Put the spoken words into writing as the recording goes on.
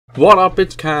What up,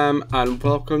 it's Cam and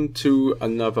welcome to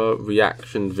another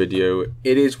reaction video.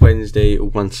 It is Wednesday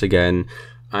once again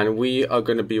and we are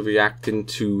going to be reacting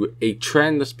to a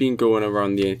trend that's been going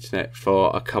around the internet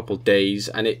for a couple days,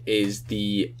 and it is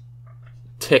the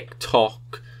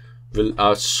TikTok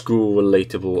school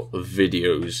relatable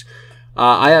videos.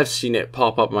 I have seen it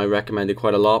pop up my recommended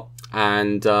quite a lot,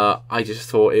 and I just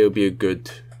thought it would be a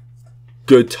good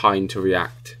time to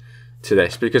react to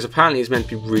this because apparently it's meant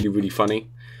to be really funny.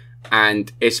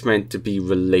 And it's meant to be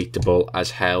relatable as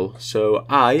hell, so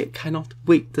I cannot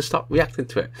wait to start reacting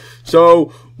to it.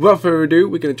 So, without further ado,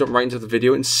 we're going to jump right into the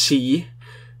video and see.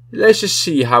 Let's just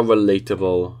see how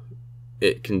relatable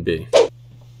it can be.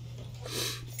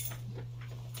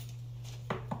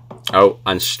 Oh,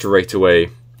 and straight away,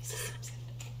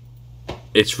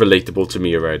 it's relatable to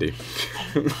me already.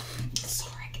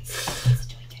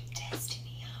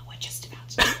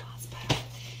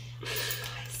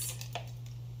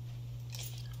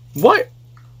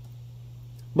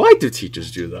 Why do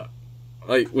teachers do that?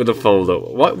 Like with a folder,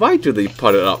 why do they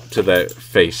put it up to their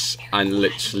face and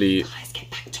literally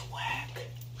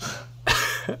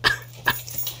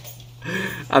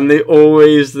and they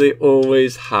always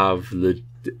have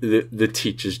the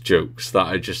teachers' jokes that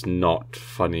are just not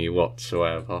funny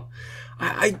whatsoever.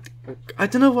 I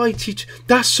don't know why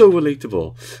that's so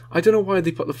relatable. I don't know why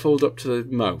they put the folder up to their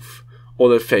mouth or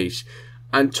their face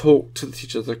and talk to the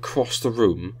teachers across the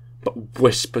room, but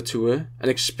whisper to her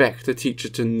and expect the teacher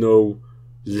to know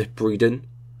lip reading.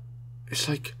 It's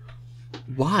like,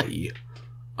 why?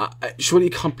 Surely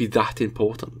it can't be that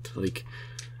important. Like,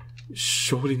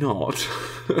 surely not.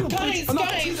 Guys,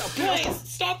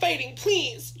 stop fighting,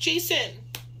 please. Jason,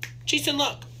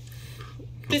 look.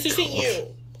 This isn't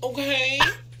you, okay?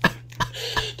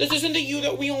 This isn't the you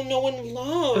that we all know and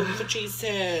love,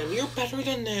 Jason. You're better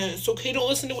than this, okay? Don't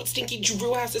listen to what Stinky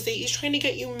Drew has to say. He's trying to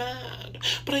get you mad.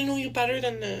 But I know you're better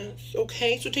than this,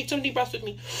 okay? So take some deep breaths with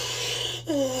me.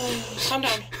 Calm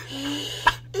down.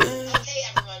 Okay,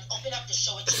 everyone, open up to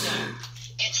show what you know.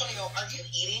 Antonio, are you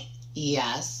eating?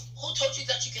 Yes. Who told you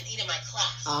that you can eat in my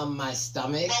class? My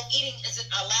stomach. Well, eating isn't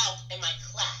allowed in my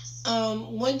class.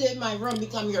 When did my room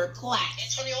become your class?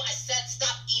 Antonio, I said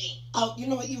stop eating. Oh, you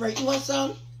know what? You're right. You want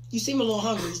some? You seem a little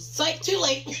hungry. Psych, too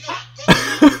late. You know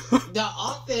what? The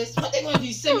office. What they gonna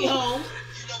do? Send me home?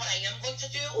 You know what I am going to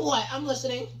do? What? I'm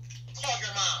listening. Call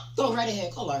your mom. Go right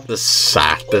ahead. Call her. The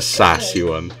sassy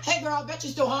one. Hey, girl. I bet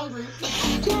you're still hungry.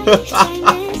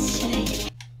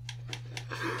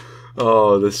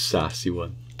 Oh, the sassy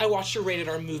one. I watched a rated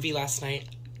R movie last night,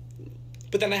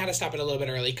 but then I had to stop it a little bit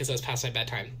early because it was past my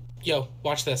bedtime. Yo,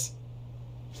 watch this.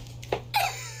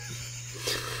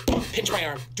 Pinch my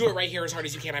arm. Do it right here as hard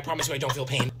as you can. I promise you I don't feel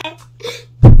pain.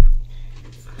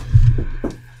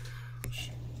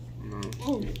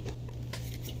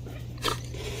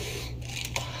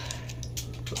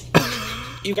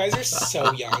 You guys are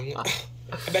so young.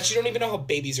 I bet you don't even know how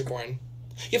babies are born.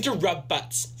 You have to rub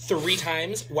butts 3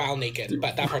 times while naked,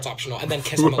 but that part's optional, and then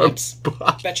kiss on the lips.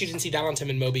 Bet you didn't see that on Tim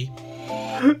and Moby.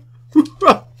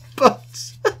 Rub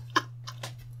butts.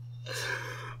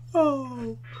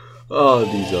 Oh,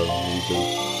 these are amazing.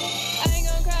 I ain't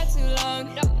gonna cry too long.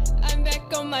 I'm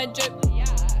back on my drip.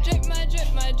 Drip, my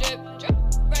drip, my drip.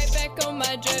 Right back on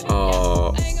my drip.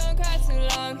 Oh. I ain't gonna cry too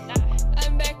long.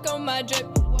 I'm back on my drip.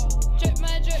 Drip,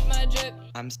 my drip, my drip.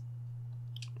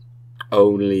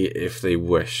 Only if they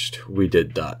wished we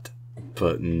did that.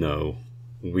 But no,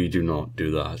 we do not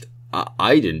do that.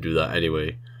 I didn't do that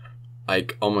anyway.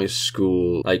 Like on my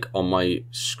school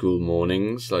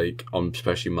mornings, like on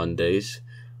especially Mondays,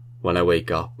 when I wake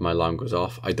up, my alarm goes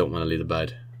off, I don't want to leave the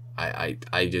bed. I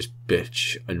just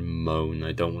bitch and moan.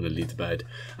 I don't want to leave the bed.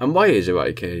 And why is it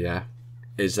right here? Yeah,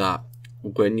 is that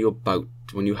when you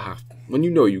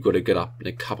know you've got to get up in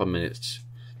a couple of minutes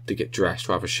to get dressed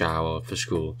or have a shower for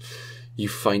school, you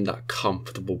find that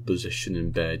comfortable position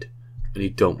in bed and you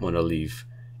don't want to leave.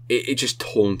 It just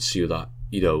taunts you that,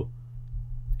 you know,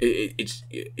 it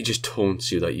just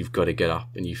taunts you that you've got to get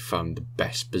up and you found the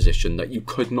best position that you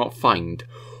could not find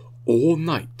all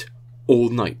night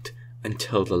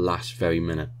until the last very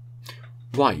minute.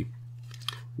 Why?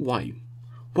 What?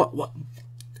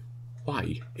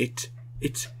 Why? It's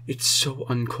so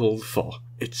uncalled for.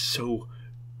 It's so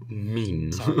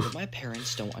mean. Sorry, but my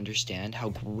parents don't understand how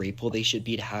grateful they should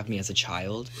be to have me as a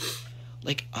child.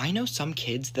 Like, I know some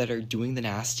kids that are doing the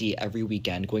nasty every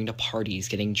weekend, going to parties,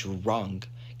 getting drunk,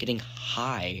 getting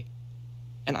high,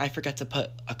 and I forget to put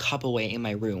a cup away in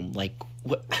my room. Like,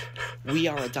 what? We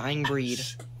are a dying breed.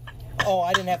 Oh,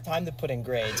 I didn't have time to put in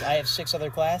grades. I have 6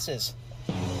 other classes.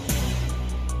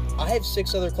 I have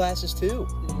 6 other classes too.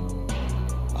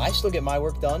 I still get my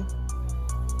work done.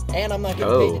 And I'm not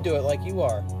getting paid to do it like you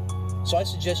are. So I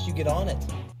suggest you get on it.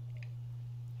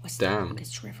 What's the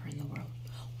longest river in the world?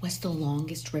 What's the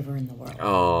longest river in the world?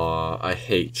 Oh, I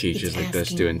hate teachers like this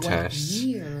doing tests.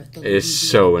 Year the It's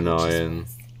so annoying.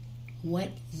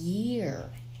 What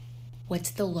year?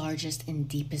 What's the largest and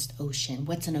deepest ocean?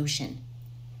 What's an ocean?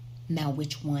 Now,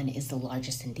 which one is the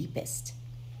largest and deepest?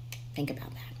 Think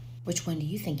about that. Which one do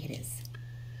you think it is?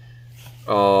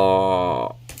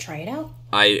 Oh. Try it out.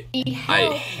 I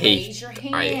Raise your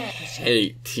hand.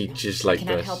 hate teachers like Can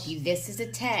this. I help you? This is a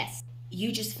test.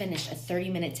 You just finished a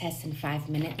 30-minute test in 5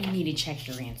 minutes. You need to check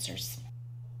your answers.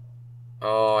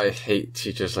 Oh, I hate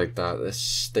teachers like that.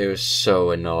 They're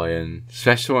so annoying.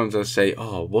 Especially ones that say,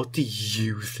 oh, what do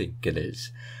you think it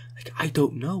is? Like, I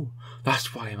don't know.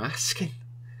 That's why I'm asking.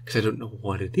 Because I don't know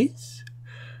what it is.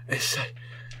 It's like...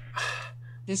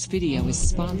 This video is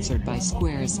sponsored by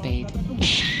Squarespace.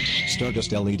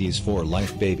 Stardust LEDs for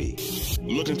life, baby.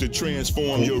 Looking to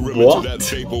transform your river to that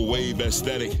vaporwave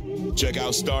aesthetic? Check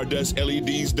out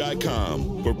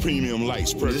StardustLEDs.com for premium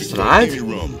lights perfect for any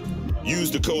room.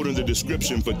 Use the code in the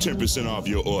description for 10% off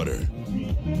your order.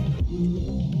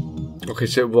 Okay,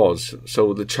 so it was.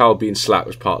 So the child being slapped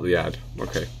was part of the ad.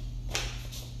 Okay.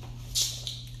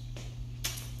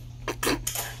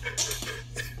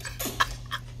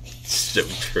 So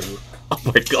true. Oh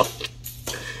my god.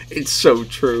 It's so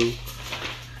true.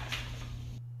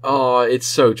 Oh, it's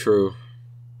so true.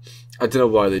 I don't know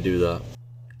why they do that.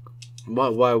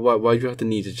 Why do you have the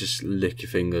need to just lick your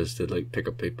fingers to like pick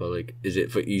up paper? Like, is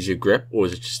it for easier grip or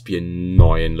is it just be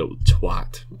annoying little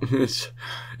twat?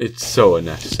 It's so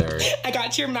unnecessary. I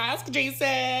got your mask,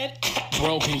 Jason.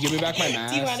 Bro, can you give me back my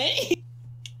mask? Do you want it?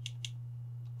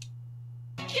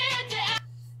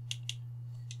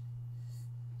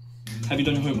 Have you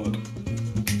done your homework?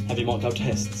 Have you marked out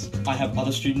tests? I have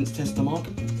other students' tests to mark,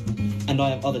 and I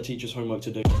have other teachers' homework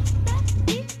to do.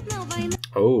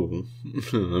 Oh,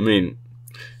 I mean,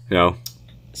 no.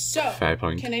 So, fair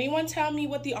point. Can anyone tell me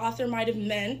what the author might have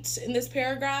meant in this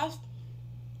paragraph?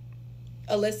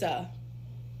 Alyssa.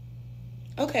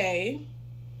 Okay.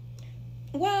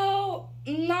 Well,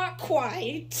 not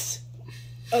quite.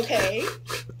 Okay.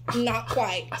 Not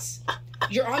quite.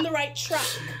 You're on the right track.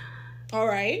 All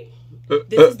right?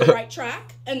 This is the right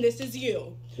track, and this is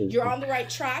you. You're on the right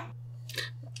track.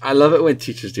 I love it when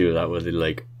teachers do that, where they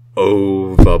like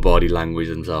over body language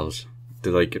themselves. They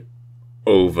like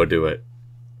overdo it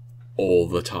all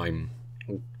the time,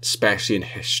 especially in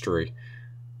history.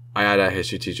 I had a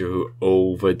history teacher who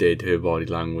overdid her body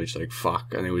language like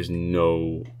fuck, and there was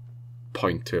no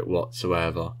point to it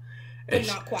whatsoever. But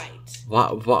not quite.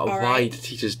 Why do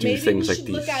teachers do things like these?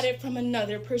 Maybe we should look at it from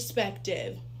another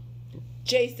perspective.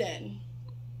 Jason.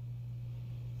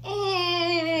 I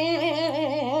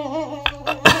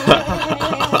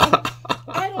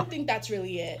don't think that's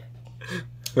really it.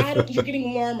 You're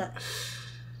getting warmer.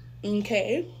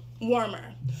 Okay?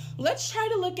 Warmer. Let's try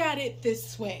to look at it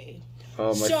this way.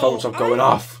 Oh, my phone's not going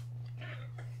off.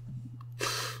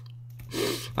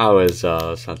 That was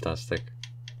fantastic.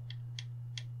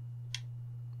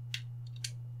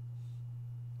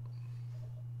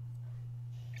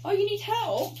 Oh, you need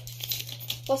help?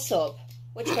 What's up?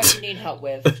 Which question do you need help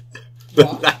with?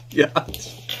 What? Yeah.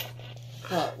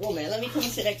 Oh, 1 minute, let me come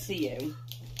and sit next to you.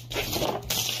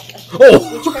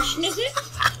 Oh. Which question is it?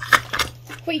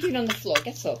 What are you doing on the floor?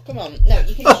 Get up, come on. No,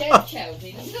 you can share the chair with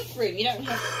me. There's enough room, you don't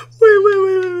have...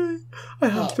 Wait. I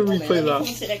have to replay minute, let me that. come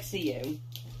and sit next to you.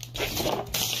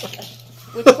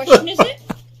 Which question is it?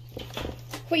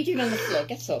 What are you doing on the floor?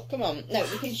 Get up, come on. No,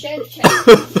 you can share the chair with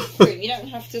me. There's enough room, you don't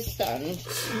have to stand.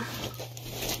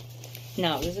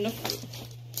 No, there's enough room.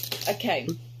 Okay.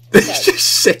 Just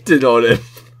sitting on him.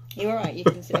 You're alright, you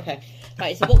can sit. Okay.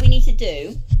 Right, so what we need to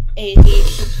do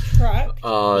is subtract.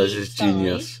 Oh, this is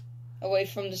genius. Away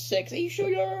from the 6. Are you sure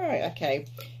you're alright? Okay.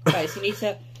 Right, so you need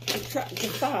to subtract the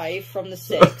 5 from the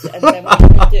 6, and then what you're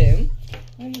going to do.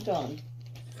 Where are you gone?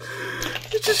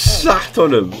 You just sat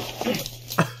on him.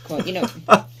 Come on, you know.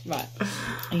 Right.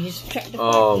 And you subtract the 5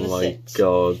 from the 6. Oh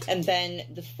my god. And then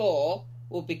the 4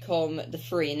 will become the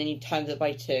 3, and then you times it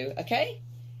by 2. Okay?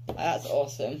 That's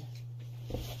awesome.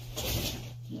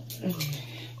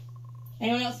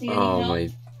 Anyone else need any help? My...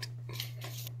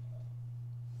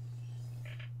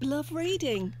 Love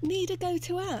reading? Need a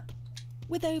go-to app?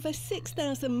 With over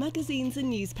 6,000 magazines and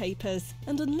newspapers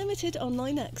and unlimited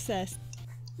online access.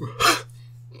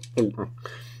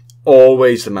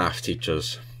 Always the math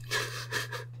teachers.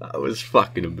 That was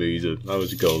fucking amazing. That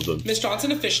was golden. Miss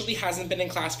Johnson officially hasn't been in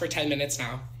class for 10 minutes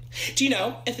now. Do you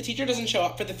know, if the teacher doesn't show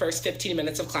up for the first 15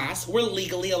 minutes of class, we're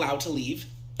legally allowed to leave?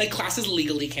 Like, class is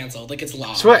legally cancelled. Like, it's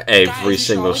law. So what every Guys,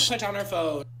 single... put down her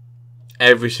phone.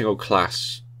 Every single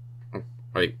class,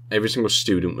 like, every single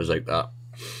student was like that.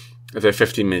 If they're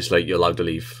 15 minutes late, you're allowed to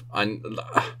leave. And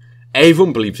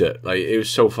everyone believed it. Like, it was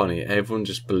so funny. Everyone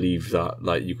just believed that,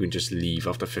 like, you can just leave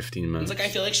after 15 minutes. It's like,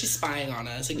 I feel like she's spying on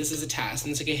us. Like, this is a test,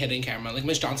 and it's like a hidden camera. Like,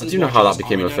 Miss Johnson's do you know how that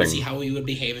became a thing? To see how we would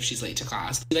behave if she's late to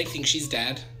class. Do you, like, think she's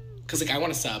dead? Because, like, I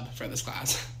want a sub for this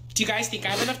class. Do you guys think I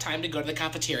have enough time to go to the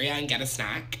cafeteria and get a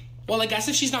snack? Well, I guess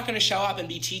if she's not going to show up and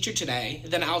be teacher today,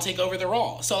 then I'll take over the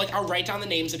role. So, like, I'll write down the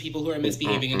names of people who are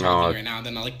misbehaving and talking right now, and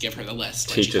then I'll, like, give her the list.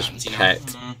 Teacher's when she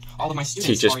comes, pet. All of my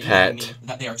students are emailing me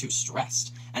that they are too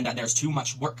stressed and that there's too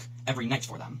much work every night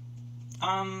for them.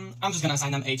 I'm just going to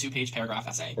assign them a 2-page paragraph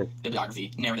essay,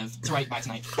 bibliography, narrative to write by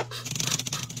tonight.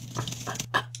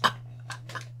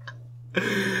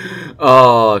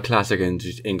 Oh, classic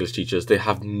English teachers. They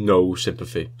have no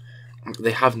sympathy.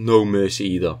 They have no mercy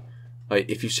either. Like,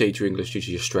 if you say to your English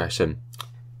teacher you're stressing,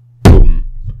 boom,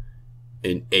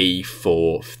 an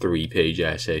A4 3-page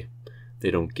essay.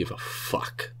 They don't give a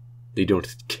fuck. They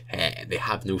don't care. They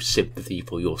have no sympathy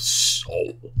for your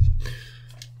soul.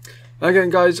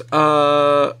 Again, guys,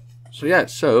 so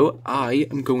I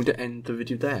am going to end the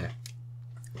video there.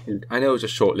 I know it's a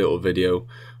short little video,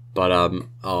 but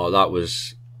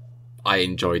I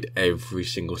enjoyed every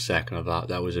single second of that.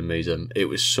 That was amazing. It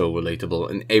was so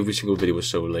relatable, and every single video was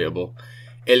so relatable.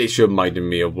 It literally reminded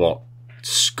me of what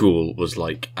school was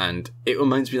like, and it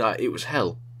reminds me that it was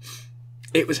hell.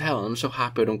 It was hell, and I'm so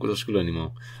happy I don't go to school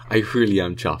anymore. I really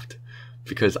am chuffed,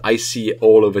 because I see it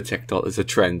all over TikTok as a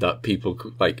trend that people,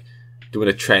 like, doing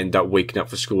a trend that waking up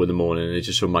for school in the morning, and it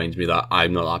just reminds me that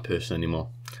I'm not that person anymore.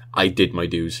 I did my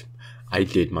dues. I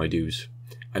did my dues,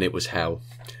 and it was hell.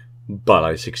 But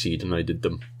I succeeded and I did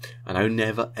them. And I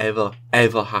never, ever,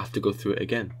 ever have to go through it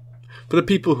again. For the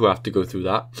people who have to go through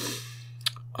that,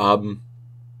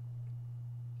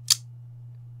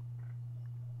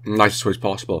 nicest way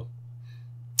possible.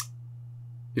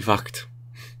 In fact,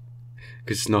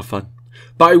 because it's not fun.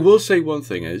 But I will say one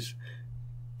thing is,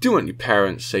 do want your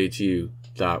parents say to you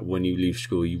that when you leave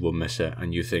school you will miss it,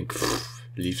 and you think,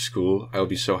 leave school? I'll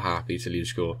be so happy to leave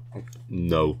school.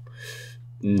 No.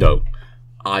 No.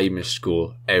 I miss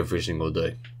school every single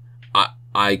day.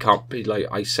 I can't be like,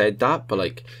 I said that, but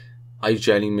like, I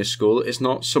genuinely miss school. It's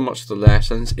not so much the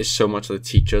lessons, it's so much the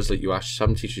teachers. Like, you actually,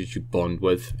 some teachers you bond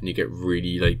with, and you get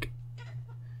really, like,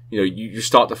 you know, you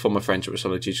start to form a friendship with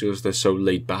some of the teachers. They're so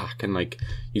laid back, and like,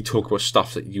 you talk about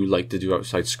stuff that you like to do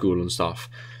outside school and stuff.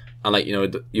 And like, you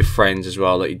know, your friends as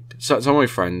well. Like, some of my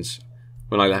friends,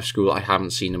 when I left school, I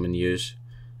haven't seen them in years.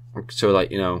 So like,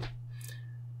 you know,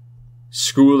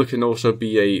 school can also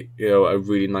be a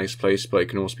really nice place, but it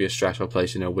can also be a stressful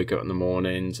place. You know, wake up in the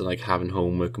mornings and like having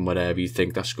homework and whatever. You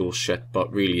think that school's shit,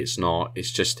 but really it's not.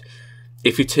 It's just,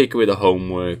 if you take away the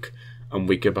homework and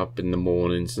wake up in the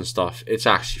mornings and stuff, it's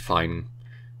actually fine.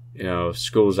 You know,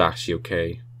 school's actually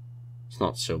okay. It's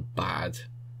not so bad.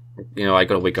 You know, I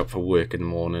gotta wake up for work in the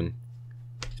morning.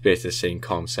 It's basically the same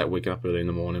concept, waking up early in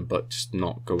the morning, but just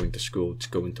not going to school,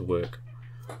 just going to work.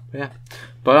 Yeah,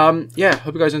 but yeah,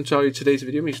 hope you guys enjoyed today's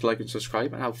video. Make sure to like and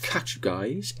subscribe, and I'll catch you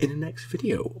guys in the next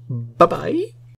video. Bye bye.